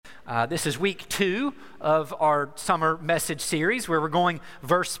This is week 2 of our summer message series where we're going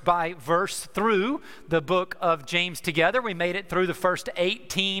verse by verse through the book of James together. We made it through the first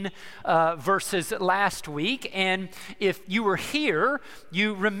 18 verses last week, and if you were here,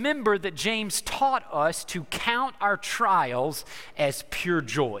 you remember that James taught us to count our trials as pure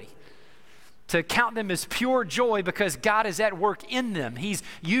joy. To count them as pure joy because God is at work in them. He's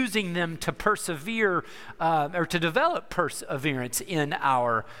using them to persevere or to develop perseverance in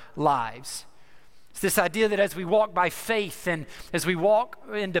our lives. It's this idea that as we walk by faith and as we walk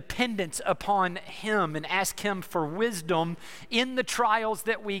in dependence upon Him and ask Him for wisdom in the trials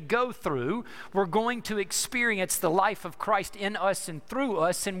that we go through, we're going to experience the life of Christ in us and through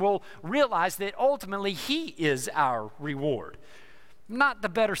us, and we'll realize that ultimately He is our reward. Not the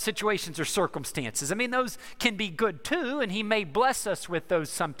better situations or circumstances. I mean, those can be good too, and He may bless us with those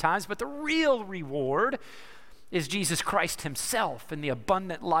sometimes, but the real reward is Jesus Christ Himself and the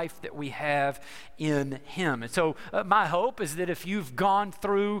abundant life that we have in Him. And so my hope is that if you've gone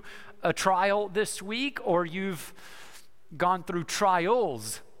through a trial this week or you've gone through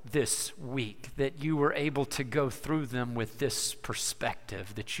trials this week, that you were able to go through them with this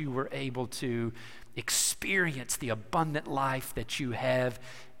perspective, that you were able to experience the abundant life that you have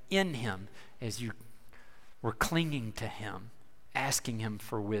in Him as you were clinging to Him, asking Him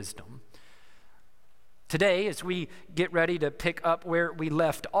for wisdom. Today, as we get ready to pick up where we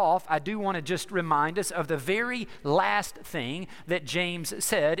left off, I do want to just remind us of the very last thing that James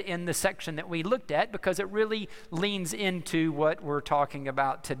said in the section that we looked at, because it really leans into what we're talking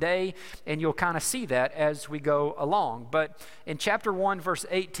about today, and you'll kind of see that as we go along. But in chapter 1, verse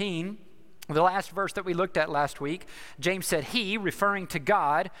 18, the last verse that we looked at last week, James said, He, referring to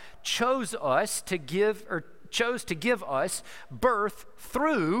God, chose to give us birth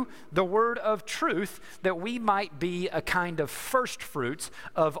through the word of truth, that we might be a kind of first fruits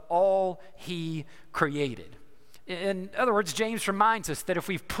of all He created. In other words, James reminds us that if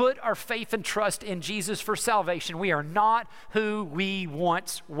we've put our faith and trust in Jesus for salvation, we are not who we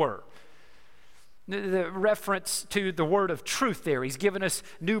once were. The reference to the word of truth there, he's given us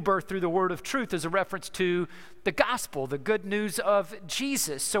new birth through the word of truth, is a reference to the gospel, the good news of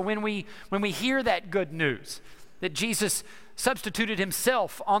Jesus. So when we hear that good news, that Jesus substituted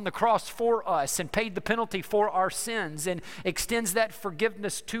Himself on the cross for us and paid the penalty for our sins and extends that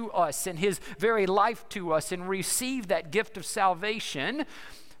forgiveness to us and His very life to us, and receive that gift of salvation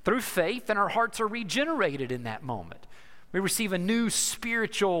through faith, and our hearts are regenerated in that moment. We receive a new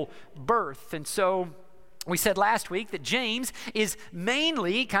spiritual birth. And so we said last week that James is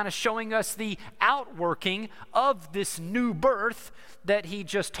mainly kind of showing us the outworking of this new birth that he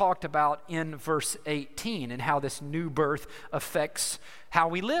just talked about in verse 18, and how this new birth affects how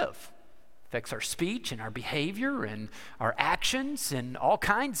we live. Affects our speech and our behavior and our actions and all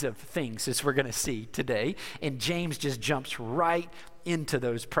kinds of things, as we're going to see today. And James just jumps right into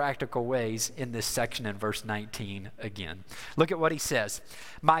those practical ways in this section in verse 19 again. Look at what he says.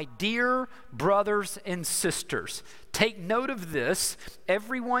 My dear brothers and sisters, take note of this.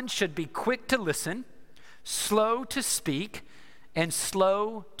 Everyone should be quick to listen, slow to speak, and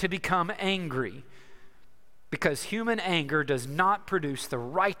slow to become angry, because human anger does not produce the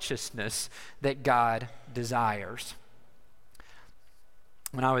righteousness that God desires.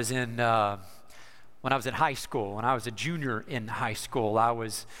 When I was in high school, when I was a junior in high school, I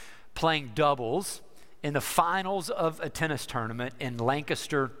was playing doubles in the finals of a tennis tournament in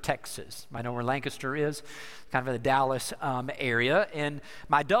Lancaster, Texas. I know where Lancaster is, kind of in the Dallas area. And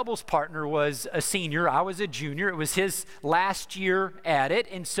my doubles partner was a senior. I was a junior. It was his last year at it.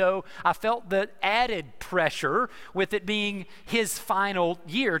 And so I felt the added pressure with it being his final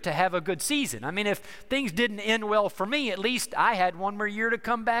year to have a good season. I mean, if things didn't end well for me, at least I had one more year to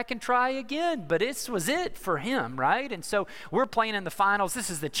come back and try again. But this was it for him, right? And so we're playing in the finals.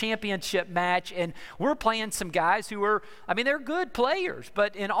 This is the championship match. And we're playing some guys who are, they're good players.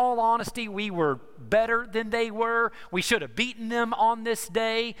 But in all honesty, we were better than they were. We should have beaten them on this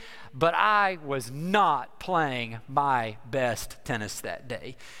day, but I was not playing my best tennis that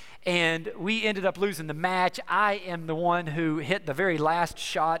day. And we ended up losing the match. I am the one who hit the very last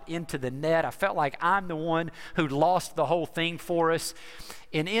shot into the net. I felt like I'm the one who lost the whole thing for us.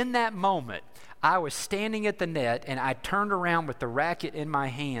 And in that moment, I was standing at the net, and I turned around with the racket in my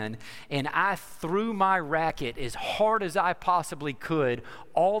hand, and I threw my racket as hard as I possibly could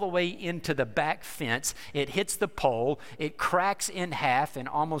all the way into the back fence. It hits the pole, it cracks in half and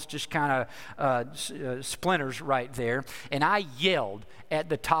almost just kind of splinters right there, and I yelled at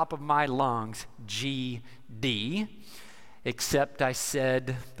the top of my lungs, GD, except I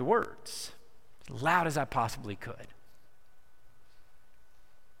said the words as loud as I possibly could.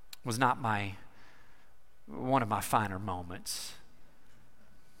 was not one of my finer moments.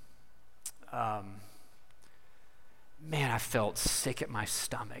 Man, I felt sick at my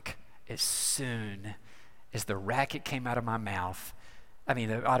stomach as soon as the racket came out of my mouth.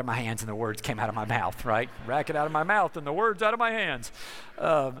 Out of my hands and the words came out of my mouth, right? Racket out of my mouth and the words out of my hands.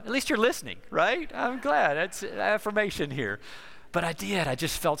 At least you're listening, right? I'm glad. That's affirmation here. But I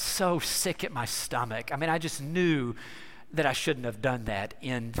just felt so sick at my stomach. I just knew that I shouldn't have done that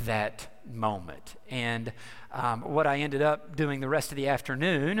in that moment. And what I ended up doing the rest of the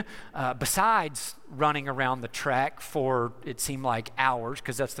afternoon, besides running around the track for, it seemed like hours,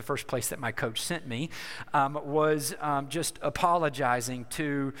 because that's the first place that my coach sent me, was just apologizing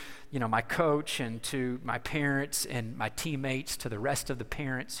to, my coach and to my parents and my teammates, to the rest of the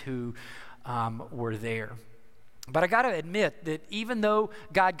parents who were there. But I got to admit that even though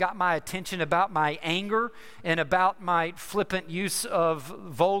God got my attention about my anger and about my flippant use of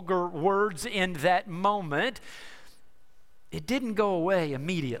vulgar words in that moment, it didn't go away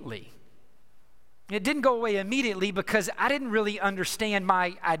immediately. It didn't go away immediately because I didn't really understand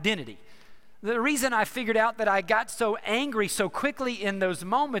my identity. The reason I figured out that I got so angry so quickly in those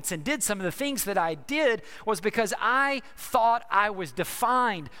moments and did some of the things that I did was because I thought I was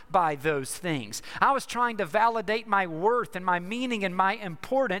defined by those things. I was trying to validate my worth and my meaning and my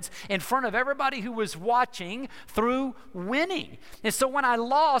importance in front of everybody who was watching through winning. And so when I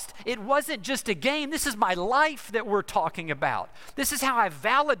lost, it wasn't just a game. This is my life that we're talking about. This is how I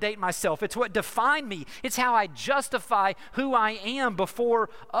validate myself. It's what defined me. It's how I justify who I am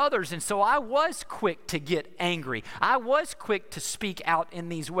before others. And so I was quick to get angry. I was quick to speak out in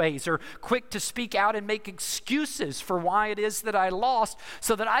these ways, or quick to speak out and make excuses for why it is that I lost,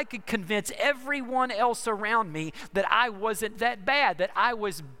 so that I could convince everyone else around me that I wasn't that bad, that I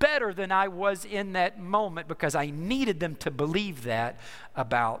was better than I was in that moment, because I needed them to believe that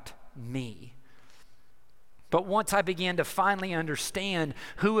about me. But once I began to finally understand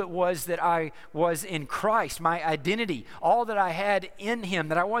who it was that I was in Christ, my identity, all that I had in Him,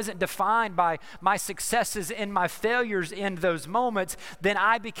 that I wasn't defined by my successes and my failures in those moments, then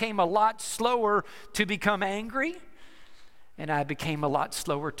I became a lot slower to become angry, and I became a lot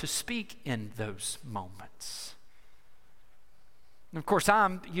slower to speak in those moments. And of course,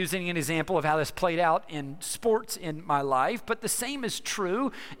 I'm using an example of how this played out in sports in my life, but the same is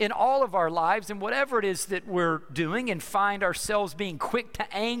true in all of our lives, and whatever it is that we're doing and find ourselves being quick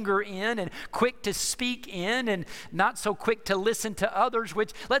to anger in and quick to speak in and not so quick to listen to others,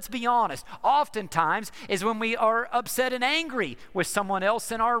 which, let's be honest, oftentimes is when we are upset and angry with someone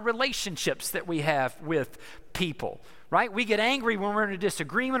else in our relationships that we have with people. Right? We get angry when we're in a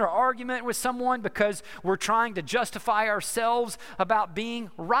disagreement or argument with someone because we're trying to justify ourselves about being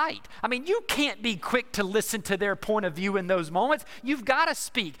right. You can't be quick to listen to their point of view in those moments. You've got to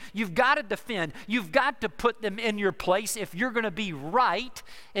speak. You've got to defend. You've got to put them in your place if you're going to be right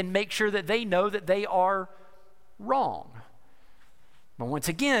and make sure that they know that they are wrong. But once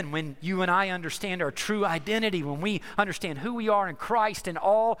again, when you and I understand our true identity, when we understand who we are in Christ and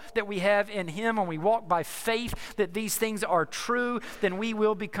all that we have in Him, when we walk by faith that these things are true, then we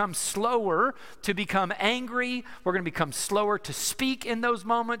will become slower to become angry. We're going to become slower to speak in those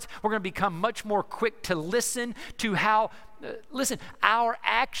moments. We're going to become much more quick to listen to how our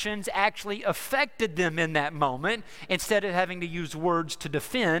actions actually affected them in that moment, instead of having to use words to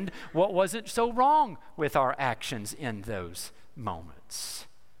defend what wasn't so wrong with our actions in those moments.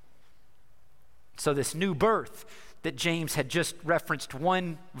 So this new birth that James had just referenced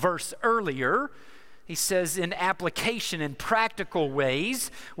one verse earlier, he says in application, in practical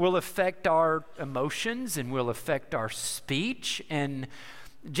ways, will affect our emotions and will affect our speech. And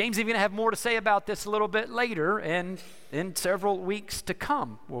James is going to have more to say about this a little bit later, and in several weeks to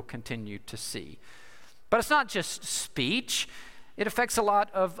come we'll continue to see. But it's not just speech. It affects a lot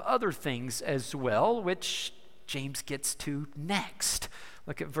of other things as well, which James gets to next.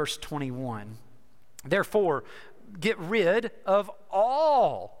 Look at verse 21. Therefore, get rid of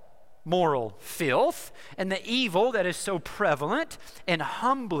all moral filth and the evil that is so prevalent, and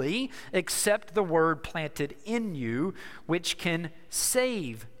humbly accept the word planted in you, which can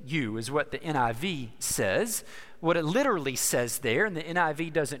save you, is what the NIV says. What it literally says there, and the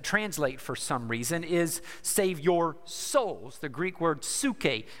NIV doesn't translate for some reason, is save your souls. The Greek word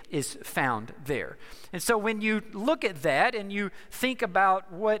suke is found there. And so when you look at that and you think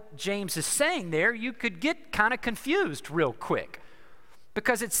about what James is saying there, you could get kind of confused real quick.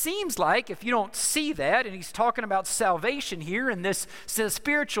 Because it seems like if you don't see that, and he's talking about salvation here, and this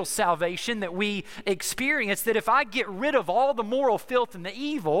spiritual salvation that we experience, that if I get rid of all the moral filth and the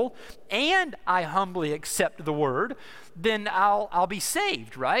evil, and I humbly accept the word, then I'll be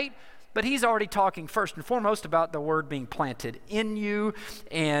saved, right? But he's already talking first and foremost about the word being planted in you,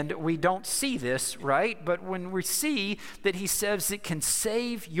 and we don't see this, right? But when we see that he says it can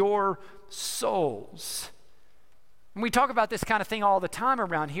save your souls. When we talk about this kind of thing all the time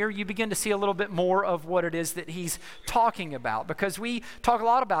around here, you begin to see a little bit more of what it is that he's talking about, because we talk a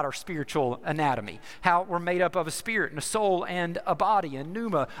lot about our spiritual anatomy, how we're made up of a spirit and a soul and a body, a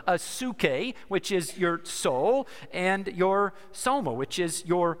pneuma, a psyche, which is your soul, and your soma, which is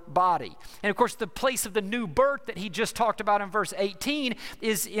your body. And of course, the place of the new birth that he just talked about in verse 18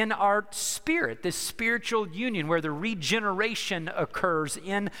 is in our spirit, this spiritual union where the regeneration occurs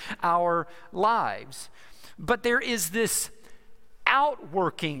in our lives. But there is this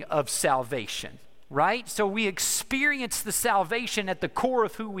outworking of salvation, right? So we experience the salvation at the core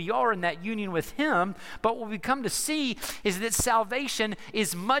of who we are in that union with him. But what we come to see is that salvation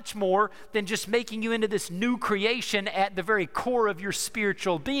is much more than just making you into this new creation at the very core of your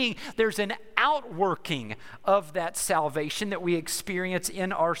spiritual being. There's an outworking of that salvation that we experience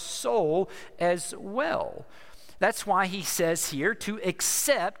in our soul as well. That's why he says here to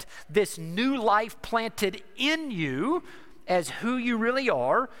accept this new life planted in you as who you really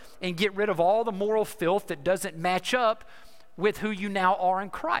are and get rid of all the moral filth that doesn't match up with who you now are in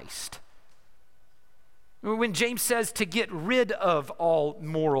Christ. When James says to get rid of all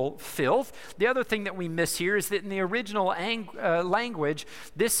moral filth, the other thing that we miss here is that in the original language,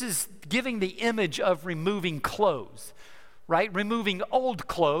 this is giving the image of removing clothes, right? Removing old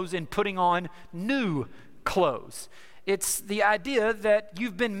clothes and putting on new clothes. It's the idea that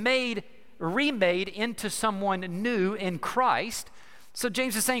you've been remade into someone new in Christ. So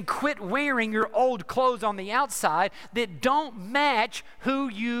James is saying, quit wearing your old clothes on the outside that don't match who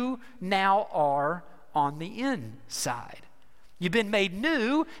you now are on the inside. You've been made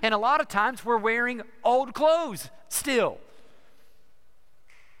new, and a lot of times we're wearing old clothes still.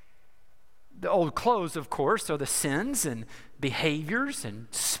 The old clothes, of course, are the sins and behaviors and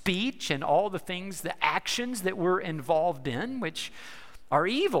speech and all the things, the actions that we're involved in, which are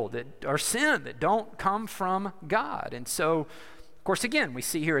evil, that are sin, that don't come from God. And so, of course, again, we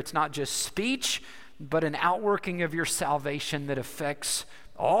see here it's not just speech, but an outworking of your salvation that affects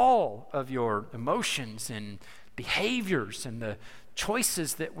all of your emotions and behaviors and the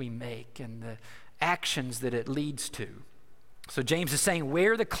choices that we make and the actions that it leads to. So James is saying,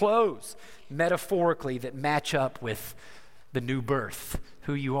 wear the clothes, metaphorically, that match up with the new birth,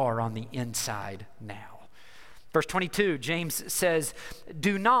 who you are on the inside now. Verse 22, James says,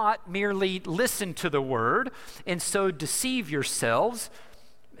 do not merely listen to the word and so deceive yourselves.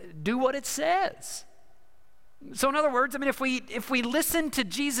 Do what it says. So in other words, I mean, if we listen to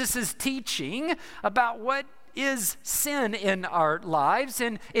Jesus' teaching about what is sin in our lives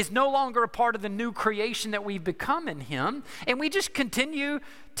and is no longer a part of the new creation that we've become in him, and we just continue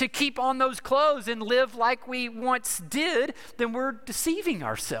to keep on those clothes and live like we once did, then we're deceiving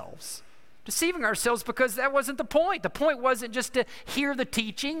ourselves. Deceiving ourselves, because that wasn't the point. The point wasn't just to hear the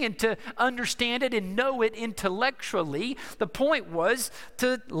teaching and to understand it and know it intellectually. The point was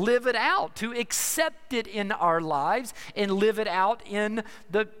to live it out, to accept it in our lives and live it out in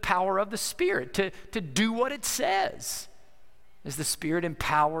the power of the Spirit, to do what it says, as the Spirit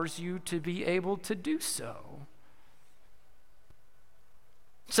empowers you to be able to do so.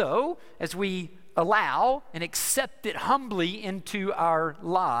 So, as we allow and accept it humbly into our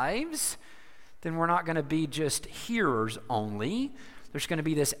lives, then we're not going to be just hearers only. There's going to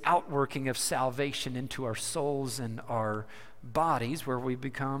be this outworking of salvation into our souls and our bodies where we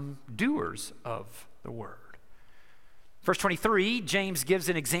become doers of the word. Verse 23, James gives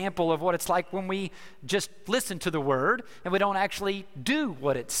an example of what it's like when we just listen to the word and we don't actually do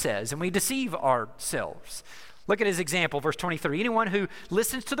what it says, and we deceive ourselves. Look at his example, verse 23. Anyone who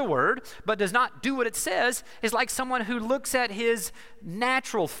listens to the word but does not do what it says is like someone who looks at his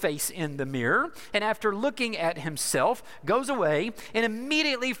natural face in the mirror and after looking at himself goes away and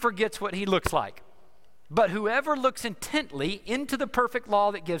immediately forgets what he looks like. But whoever looks intently into the perfect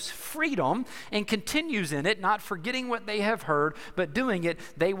law that gives freedom and continues in it, not forgetting what they have heard, but doing it,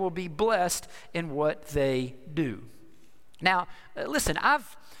 they will be blessed in what they do. Now, listen,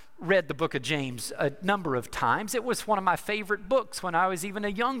 I've read the book of James a number of times. It was one of my favorite books when I was even a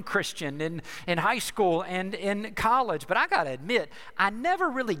young Christian in high school and in college. But I got to admit, I never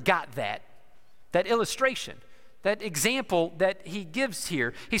really got that illustration That example that he gives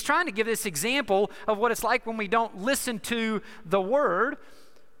here. He's trying to give this example of what it's like when we don't listen to the word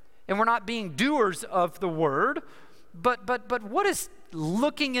and we're not being doers of the word. But what does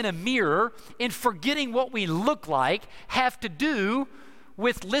looking in a mirror and forgetting what we look like have to do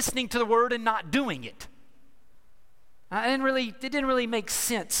with listening to the word and not doing it? It didn't really make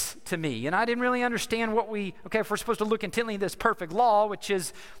sense to me, and I didn't really understand if we're supposed to look intently at this perfect law, which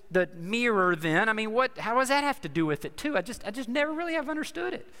is the mirror then, how does that have to do with it too? I just never really have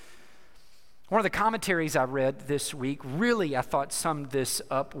understood it. One of the commentaries I read this week really, I thought, summed this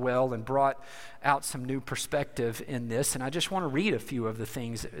up well and brought out some new perspective in this, and I just want to read a few of the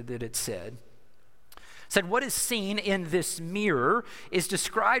things that it said. Said, what is seen in this mirror is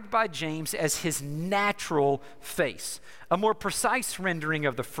described by James as his natural face. A more precise rendering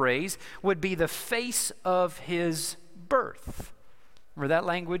of the phrase would be the face of his birth. Remember that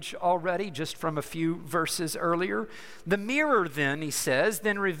language already, just from a few verses earlier? The mirror then, he says,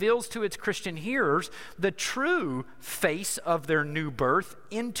 then reveals to its Christian hearers the true face of their new birth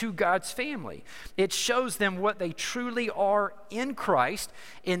into God's family. It shows them what they truly are in Christ,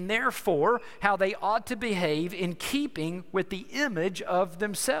 and therefore how they ought to behave in keeping with the image of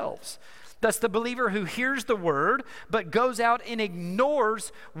themselves. Thus, the believer who hears the word but goes out and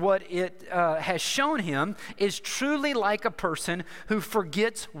ignores what it has shown him is truly like a person who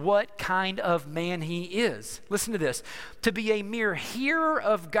forgets what kind of man he is. Listen to this. To be a mere hearer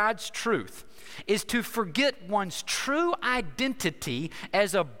of God's truth is to forget one's true identity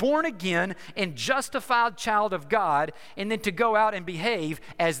as a born-again and justified child of God, and then to go out and behave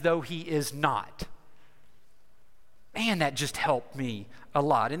as though he is not. Man, that just helped me a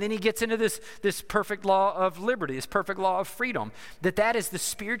lot. And then he gets into this perfect law of liberty, this perfect law of freedom, that is the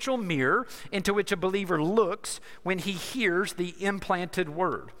spiritual mirror into which a believer looks when he hears the implanted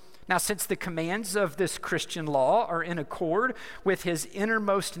word. Now, since the commands of this Christian law are in accord with his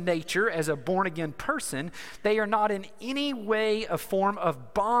innermost nature as a born-again person, they are not in any way a form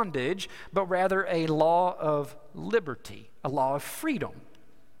of bondage, but rather a law of liberty, a law of freedom.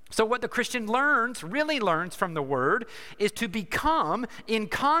 So what the Christian really learns from the word is to become in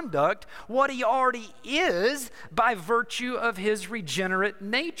conduct what he already is by virtue of his regenerate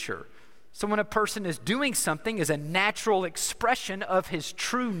nature. So when a person is doing something as a natural expression of his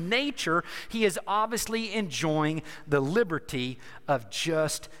true nature, he is obviously enjoying the liberty of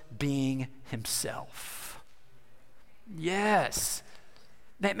just being himself. Yes.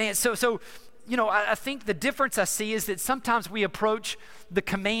 Man, so I think the difference I see is that sometimes we approach the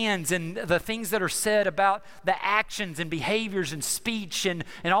commands and the things that are said about the actions and behaviors and speech and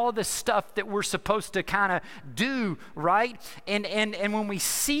all of this stuff that we're supposed to kind of do, right? And when we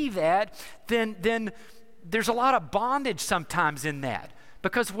see that, then there's a lot of bondage sometimes in that.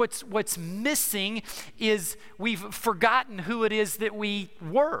 Because what's missing is we've forgotten who it is that we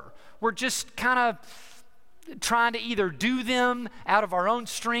were. We're just kind of trying to either do them out of our own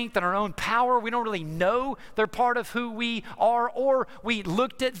strength and our own power. We don't really know they're part of who we are, or we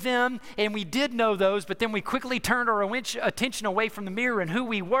looked at them and we did know those, but then we quickly turned our attention away from the mirror and who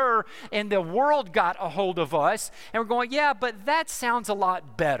we were, and the world got a hold of us, and we're going, yeah, but that sounds a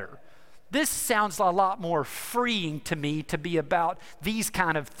lot better. This sounds a lot more freeing to me to be about these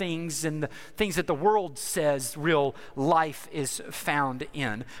kind of things and the things that the world says real life is found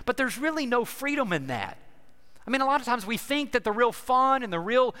in. But there's really no freedom in that. A lot of times we think that the real fun and the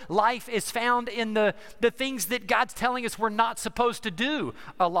real life is found in the things that God's telling us we're not supposed to do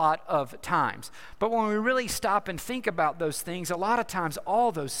a lot of times. But when we really stop and think about those things, a lot of times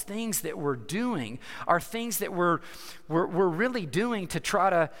all those things that we're doing are things that we're really doing to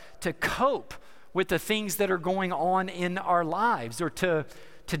try to cope with the things that are going on in our lives, or to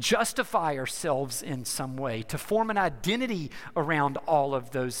justify ourselves in some way, to form an identity around all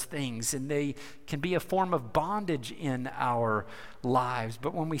of those things, and they can be a form of bondage in our lives.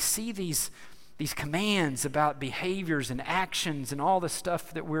 But when we see these commands about behaviors and actions and all the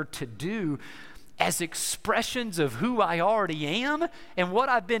stuff that we're to do as expressions of who I already am and what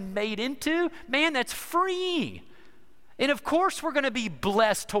I've been made into, man, that's freeing. And of course we're going to be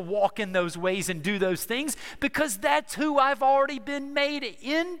blessed to walk in those ways and do those things, because that's who I've already been made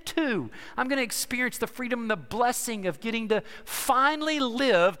into. I'm going to experience the freedom and the blessing of getting to finally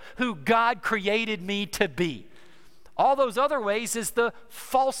live who God created me to be. All those other ways is the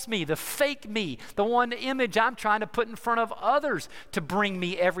false me, the fake me, the one image I'm trying to put in front of others to bring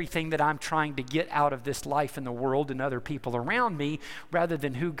me everything that I'm trying to get out of this life in the world and other people around me, rather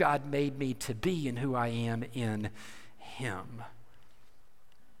than who God made me to be and who I am in Him.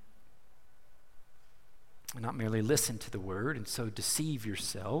 And not merely listen to the word and so deceive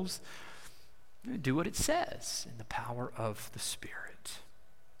yourselves, Do what it says in the power of the Spirit.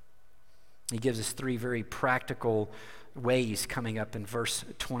 He gives us three very practical ways coming up in verse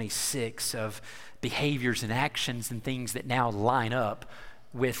 26 of behaviors and actions and things that now line up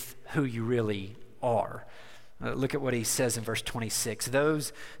with who you really are. Look at what he says in verse 26.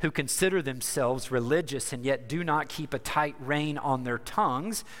 Those who consider themselves religious and yet do not keep a tight rein on their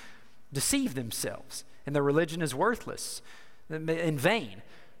tongues deceive themselves, and their religion is worthless, in vain.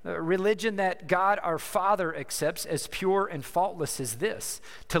 Religion that God our Father accepts as pure and faultless is this: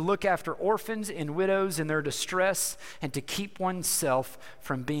 to look after orphans and widows in their distress and to keep oneself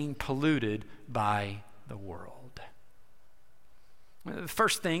from being polluted by the world. The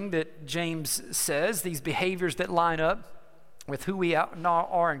first thing that James says, these behaviors that line up with who we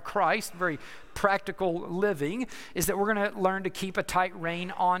are in Christ, very practical living, is that we're going to learn to keep a tight rein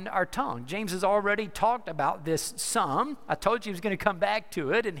on our tongue. James has already talked about this some. I told you he was going to come back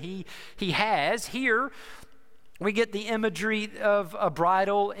to it, and he has. Here, we get the imagery of a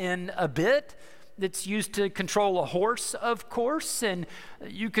bridle in a bit that's used to control a horse, of course, and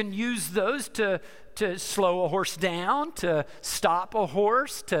you can use those to slow a horse down, to stop a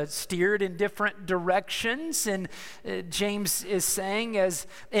horse, to steer it in different directions. And James is saying, as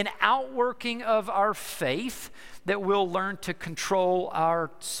an outworking of our faith, that we'll learn to control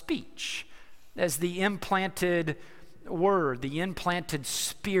our speech as the implanted word, the implanted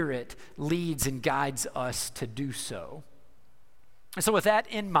Spirit leads and guides us to do so. So with that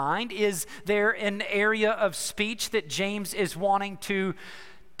in mind, is there an area of speech that James is wanting to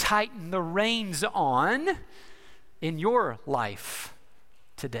tighten the reins on in your life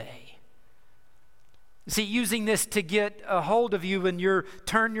today? See, using this to get a hold of you and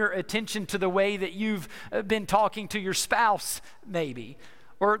turn your attention to the way that you've been talking to your spouse, maybe,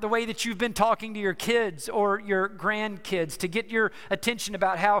 or the way that you've been talking to your kids or your grandkids, to get your attention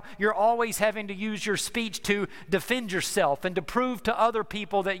about how you're always having to use your speech to defend yourself and to prove to other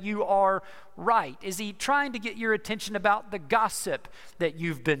people that you are right. Is he trying to get your attention about the gossip that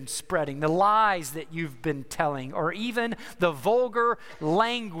you've been spreading, the lies that you've been telling, or even the vulgar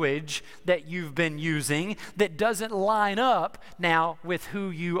language that you've been using that doesn't line up now with who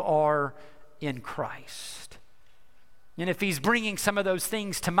you are in Christ? And if he's bringing some of those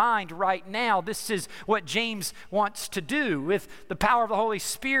things to mind right now, this is what James wants to do with the power of the Holy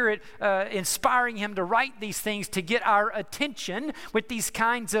Spirit inspiring him to write these things, to get our attention with these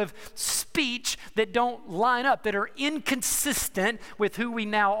kinds of speech that don't line up, that are inconsistent with who we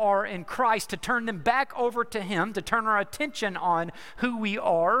now are in Christ, to turn them back over to him, to turn our attention on who we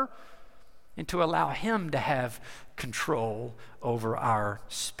are, and to allow him to have control over our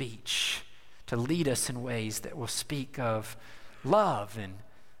speech, to lead us in ways that will speak of love and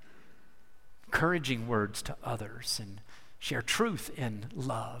encouraging words to others, and share truth in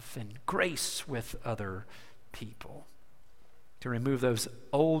love and grace with other people. To remove those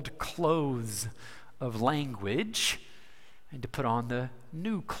old clothes of language and to put on the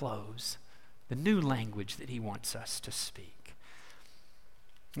new clothes, the new language that he wants us to speak.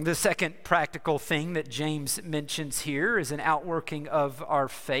 The second practical thing that James mentions here as an outworking of our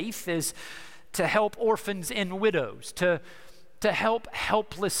faith is to help orphans and widows, to help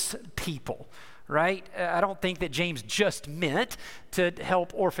helpless people, right? I don't think that James just meant to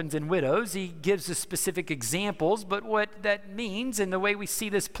help orphans and widows. He gives us specific examples, but what that means and the way we see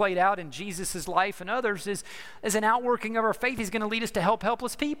this played out in Jesus' life and others is, as an outworking of our faith, he's going to lead us to help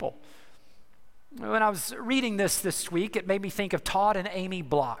helpless people. When I was reading this week, it made me think of Todd and Amy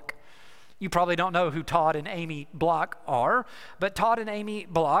Block. You probably don't know who Todd and Amy Block are, but Todd and Amy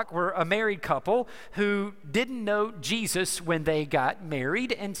Block were a married couple who didn't know Jesus when they got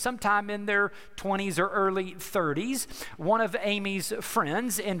married, and sometime in their 20s or early 30s, one of Amy's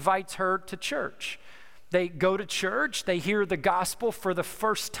friends invites her to church. They go to church, they hear the gospel for the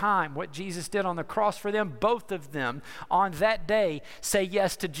first time, what Jesus did on the cross for them. Both of them on that day say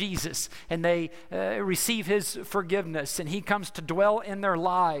yes to Jesus, and they receive his forgiveness, and he comes to dwell in their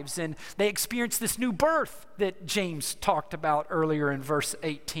lives, and they experience this new birth that James talked about earlier in verse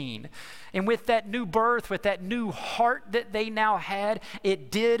 18. And with that new birth, with that new heart that they now had,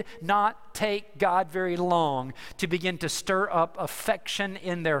 it did not take God very long to begin to stir up affection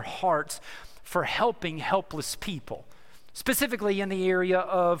in their hearts for helping helpless people, specifically in the area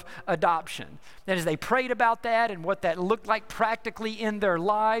of adoption. And as they prayed about that and what that looked like practically in their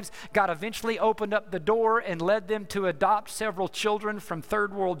lives, God eventually opened up the door and led them to adopt several children from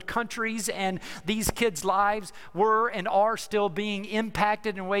third world countries. And these kids' lives were and are still being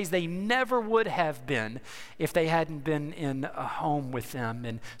impacted in ways they never would have been if they hadn't been in a home with them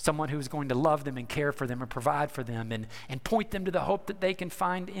and someone who was going to love them and care for them and provide for them and point them to the hope that they can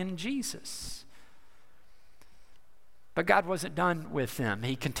find in Jesus. But God wasn't done with them.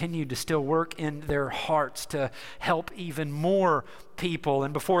 He continued to still work in their hearts to help even more people.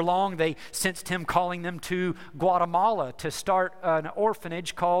 And before long, they sensed him calling them to Guatemala to start an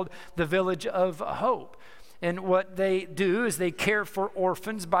orphanage called the Village of Hope. And what they do is they care for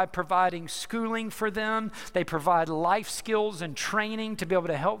orphans by providing schooling for them. They provide life skills and training to be able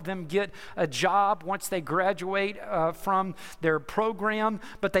to help them get a job once they graduate from their program.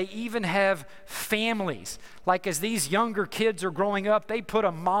 But they even have families. Like as these younger kids are growing up, they put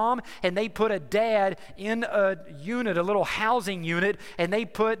a mom and they put a dad in a unit, a little housing unit, and they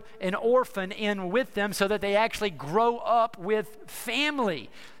put an orphan in with them so that they actually grow up with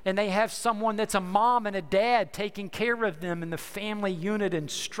family. And they have someone that's a mom and a dad taking care of them in the family unit and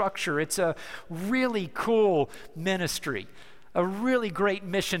structure. It's a really cool ministry, a really great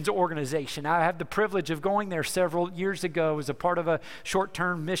missions organization. I have the privilege of going there several years ago as a part of a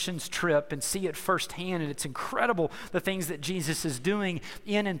short-term missions trip and see it firsthand. And it's incredible the things that Jesus is doing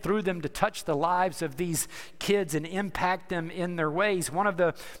in and through them to touch the lives of these kids and impact them in their ways. One of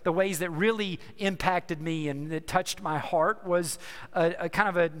the ways that really impacted me and that touched my heart was a kind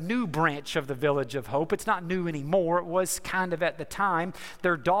of a new branch of the Village of Hope. It's not new anymore. It was kind of at the time.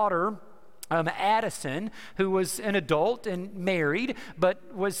 Their daughter, Addison, who was an adult and married,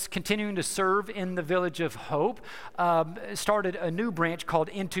 but was continuing to serve in the Village of Hope, started a new branch called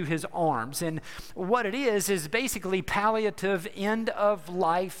Into His Arms. And what it is basically palliative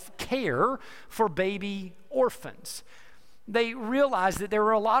end-of-life care for baby orphans. They realized that there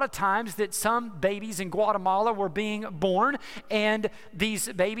were a lot of times that some babies in Guatemala were being born, and these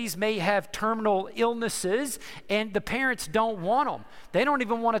babies may have terminal illnesses, and the parents don't want them. They don't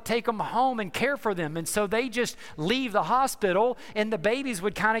even want to take them home and care for them, and so they just leave the hospital, and the babies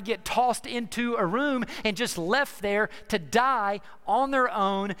would kind of get tossed into a room and just left there to die on their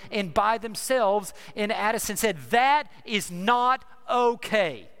own and by themselves. And Addison said, "That is not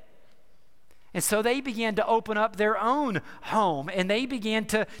okay." And so they began to open up their own home, and they began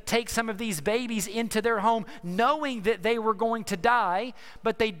to take some of these babies into their home, knowing that they were going to die,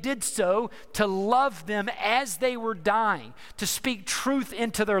 but they did so to love them as they were dying, to speak truth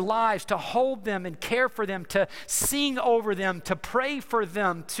into their lives, to hold them and care for them, to sing over them, to pray for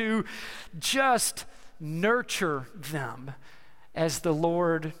them, to just nurture them as the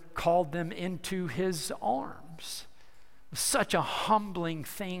Lord called them into His arms. It was such a humbling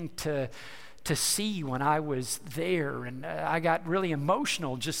thing to see when I was there, and I got really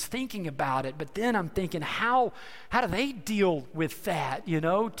emotional just thinking about it. But then I'm thinking, how do they deal with that,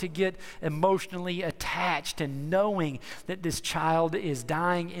 to get emotionally attached and knowing that this child is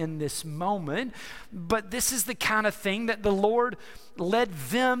dying in this moment? But this is the kind of thing that the Lord led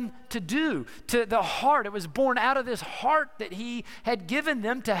them to do, to the heart. It was born out of this heart that He had given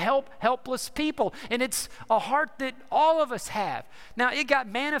them to help helpless people. And it's a heart that all of us have. Now, it got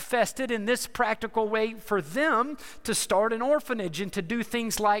manifested in this practical way for them to start an orphanage and to do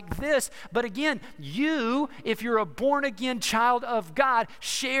things like this. But again, you, if you're a born-again child of God,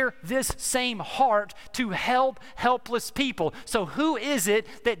 share this same heart to help helpless people. So who is it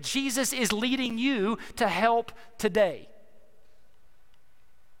that Jesus is leading you to help today?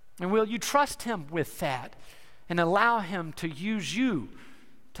 And will you trust Him with that and allow Him to use you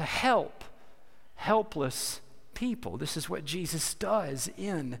to help helpless people? This is what Jesus does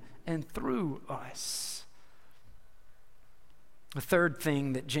in and through us. The third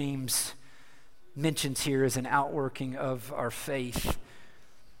thing that James mentions here as an outworking of our faith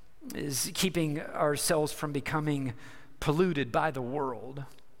is keeping ourselves from becoming polluted by the world.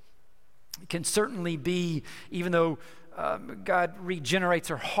 It can certainly be, even though God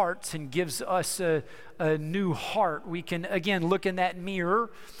regenerates our hearts and gives us a new heart, we can again look in that mirror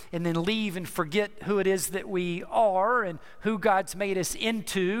and then leave and forget who it is that we are and who God's made us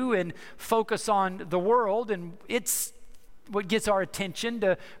into and focus on the world, and it's what gets our attention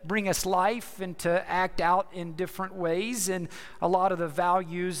to bring us life and to act out in different ways. And a lot of the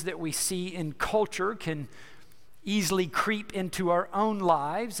values that we see in culture can easily creep into our own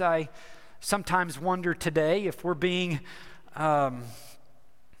lives. I sometimes wonder today if we're being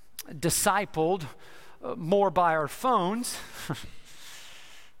discipled more by our phones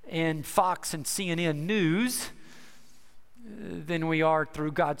and Fox and CNN News than we are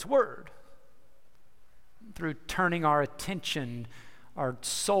through God's Word, through turning our attention, our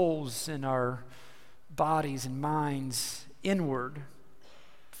souls and our bodies and minds inward,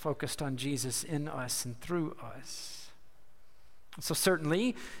 focused on Jesus in us and through us. So certainly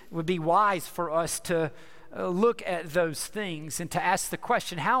it would be wise for us to look at those things and to ask the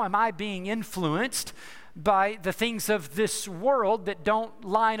question, how am I being influenced by the things of this world that don't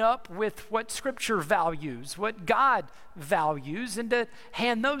line up with what Scripture values, what God values, and to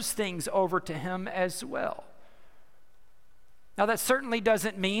hand those things over to Him as well. Now, that certainly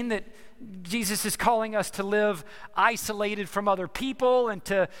doesn't mean that Jesus is calling us to live isolated from other people and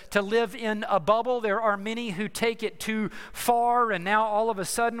to live in a bubble. There are many who take it too far, and now all of a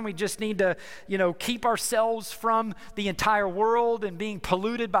sudden we just need to, keep ourselves from the entire world and being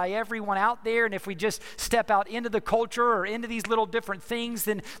polluted by everyone out there. And if we just step out into the culture or into these little different things,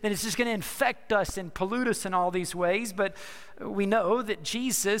 then it's just going to infect us and pollute us in all these ways. But we know that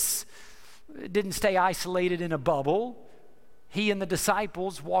Jesus didn't stay isolated in a bubble. He and the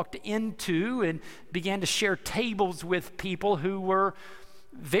disciples walked into and began to share tables with people who were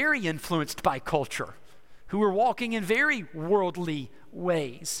very influenced by culture, who were walking in very worldly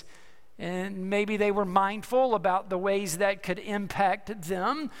ways. And maybe they were mindful about the ways that could impact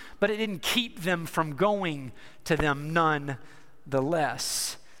them, but it didn't keep them from going to them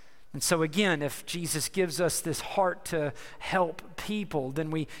nonetheless. And so again, if Jesus gives us this heart to help people,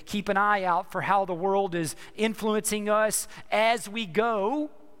 then we keep an eye out for how the world is influencing us as we go,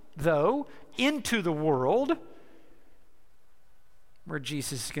 though, into the world where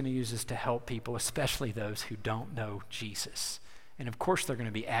Jesus is going to use us to help people, especially those who don't know Jesus. And of course, they're going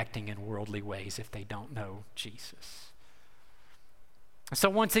to be acting in worldly ways if they don't know Jesus. So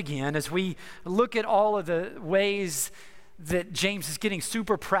once again, as we look at all of the ways that James is getting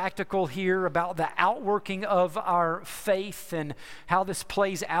super practical here about the outworking of our faith and how this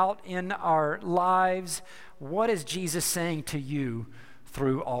plays out in our lives, what is Jesus saying to you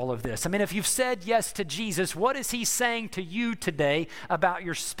through all of this? I mean, if you've said yes to Jesus, what is He saying to you today about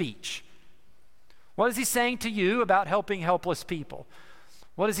your speech? What is He saying to you about helping helpless people?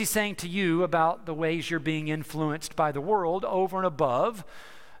 What is He saying to you about the ways you're being influenced by the world over and above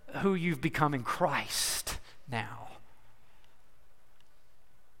who you've become in Christ now?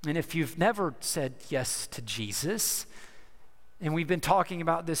 And if you've never said yes to Jesus, and we've been talking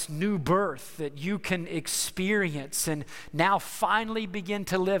about this new birth that you can experience and now finally begin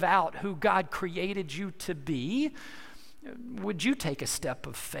to live out who God created you to be, would you take a step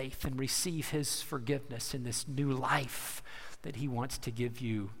of faith and receive His forgiveness in this new life that He wants to give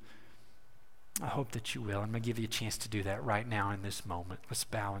you? I hope that you will. I'm going to give you a chance to do that right now in this moment. Let's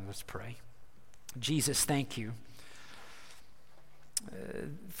bow and let's pray. Jesus, thank you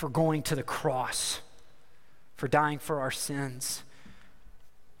for going to the cross, for dying for our sins.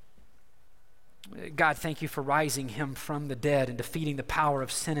 God, thank you for rising Him from the dead and defeating the power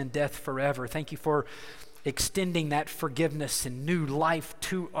of sin and death forever. Thank you for extending that forgiveness and new life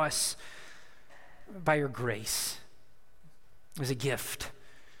to us by your grace as a gift.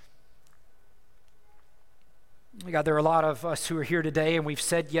 God, there are a lot of us who are here today and we've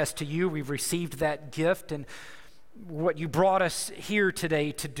said yes to you. We've received that gift, and what you brought us here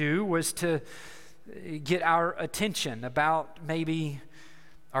today to do was to get our attention about maybe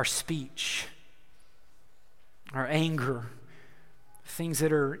our speech, our anger, things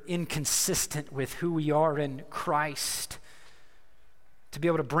that are inconsistent with who we are in Christ, to be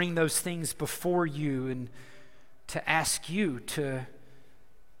able to bring those things before you and to ask you to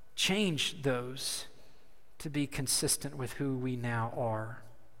change those to be consistent with who we now are.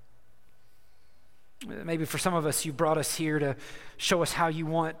 Maybe for some of us, you brought us here to show us how you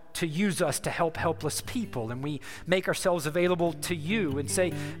want to use us to help helpless people. And we make ourselves available to you and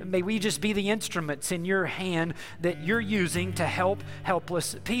say, may we just be the instruments in your hand that you're using to help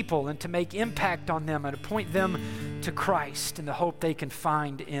helpless people and to make impact on them and to point them to Christ and the hope they can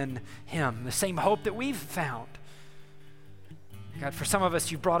find in Him, the same hope that we've found. God, for some of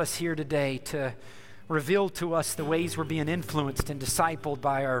us, you brought us here today to reveal to us the ways we're being influenced and discipled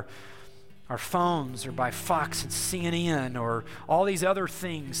by our phones or by Fox and CNN or all these other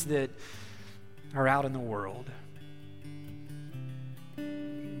things that are out in the world.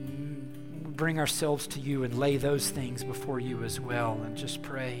 Bring ourselves to you and lay those things before you as well, and just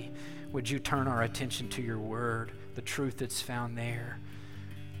pray, would you turn our attention to your word, the truth that's found there,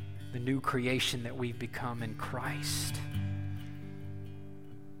 the new creation that we've become in Christ.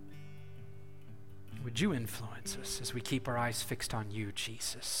 Would you influence us as we keep our eyes fixed on you,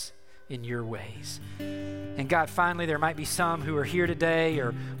 Jesus, in your ways? And God, finally, there might be some who are here today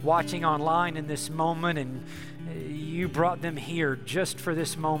or watching online in this moment, and you brought them here just for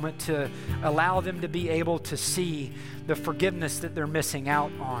this moment to allow them to be able to see the forgiveness that they're missing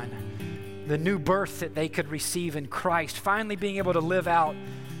out on, the new birth that they could receive in Christ, finally being able to live out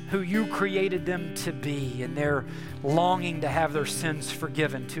who you created them to be, and they're longing to have their sins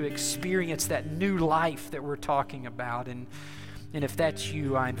forgiven, to experience that new life that we're talking about. And if that's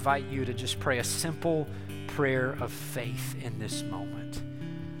you, I invite you to just pray a simple prayer of faith in this moment.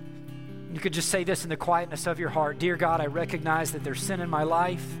 You could just say this in the quietness of your heart. Dear God, I recognize that there's sin in my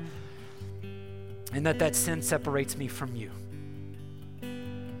life and that sin separates me from you.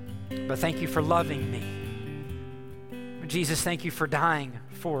 But thank you for loving me. Jesus, thank you for dying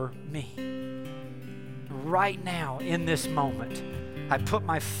for me. Right now, in this moment, I put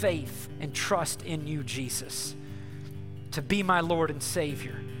my faith and trust in you, Jesus, to be my Lord and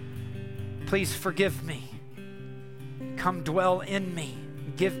Savior. Please forgive me. Come dwell in me.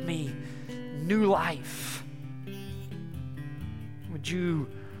 Give me new life. Would you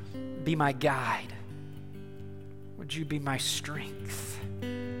be my guide? Would you be my strength?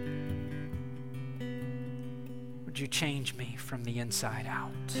 Would you change me from the inside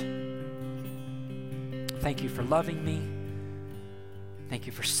out? Thank you for loving me. Thank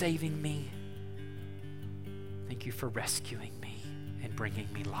you for saving me. Thank you for rescuing me and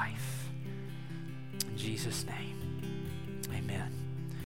bringing me life. In Jesus' name, amen.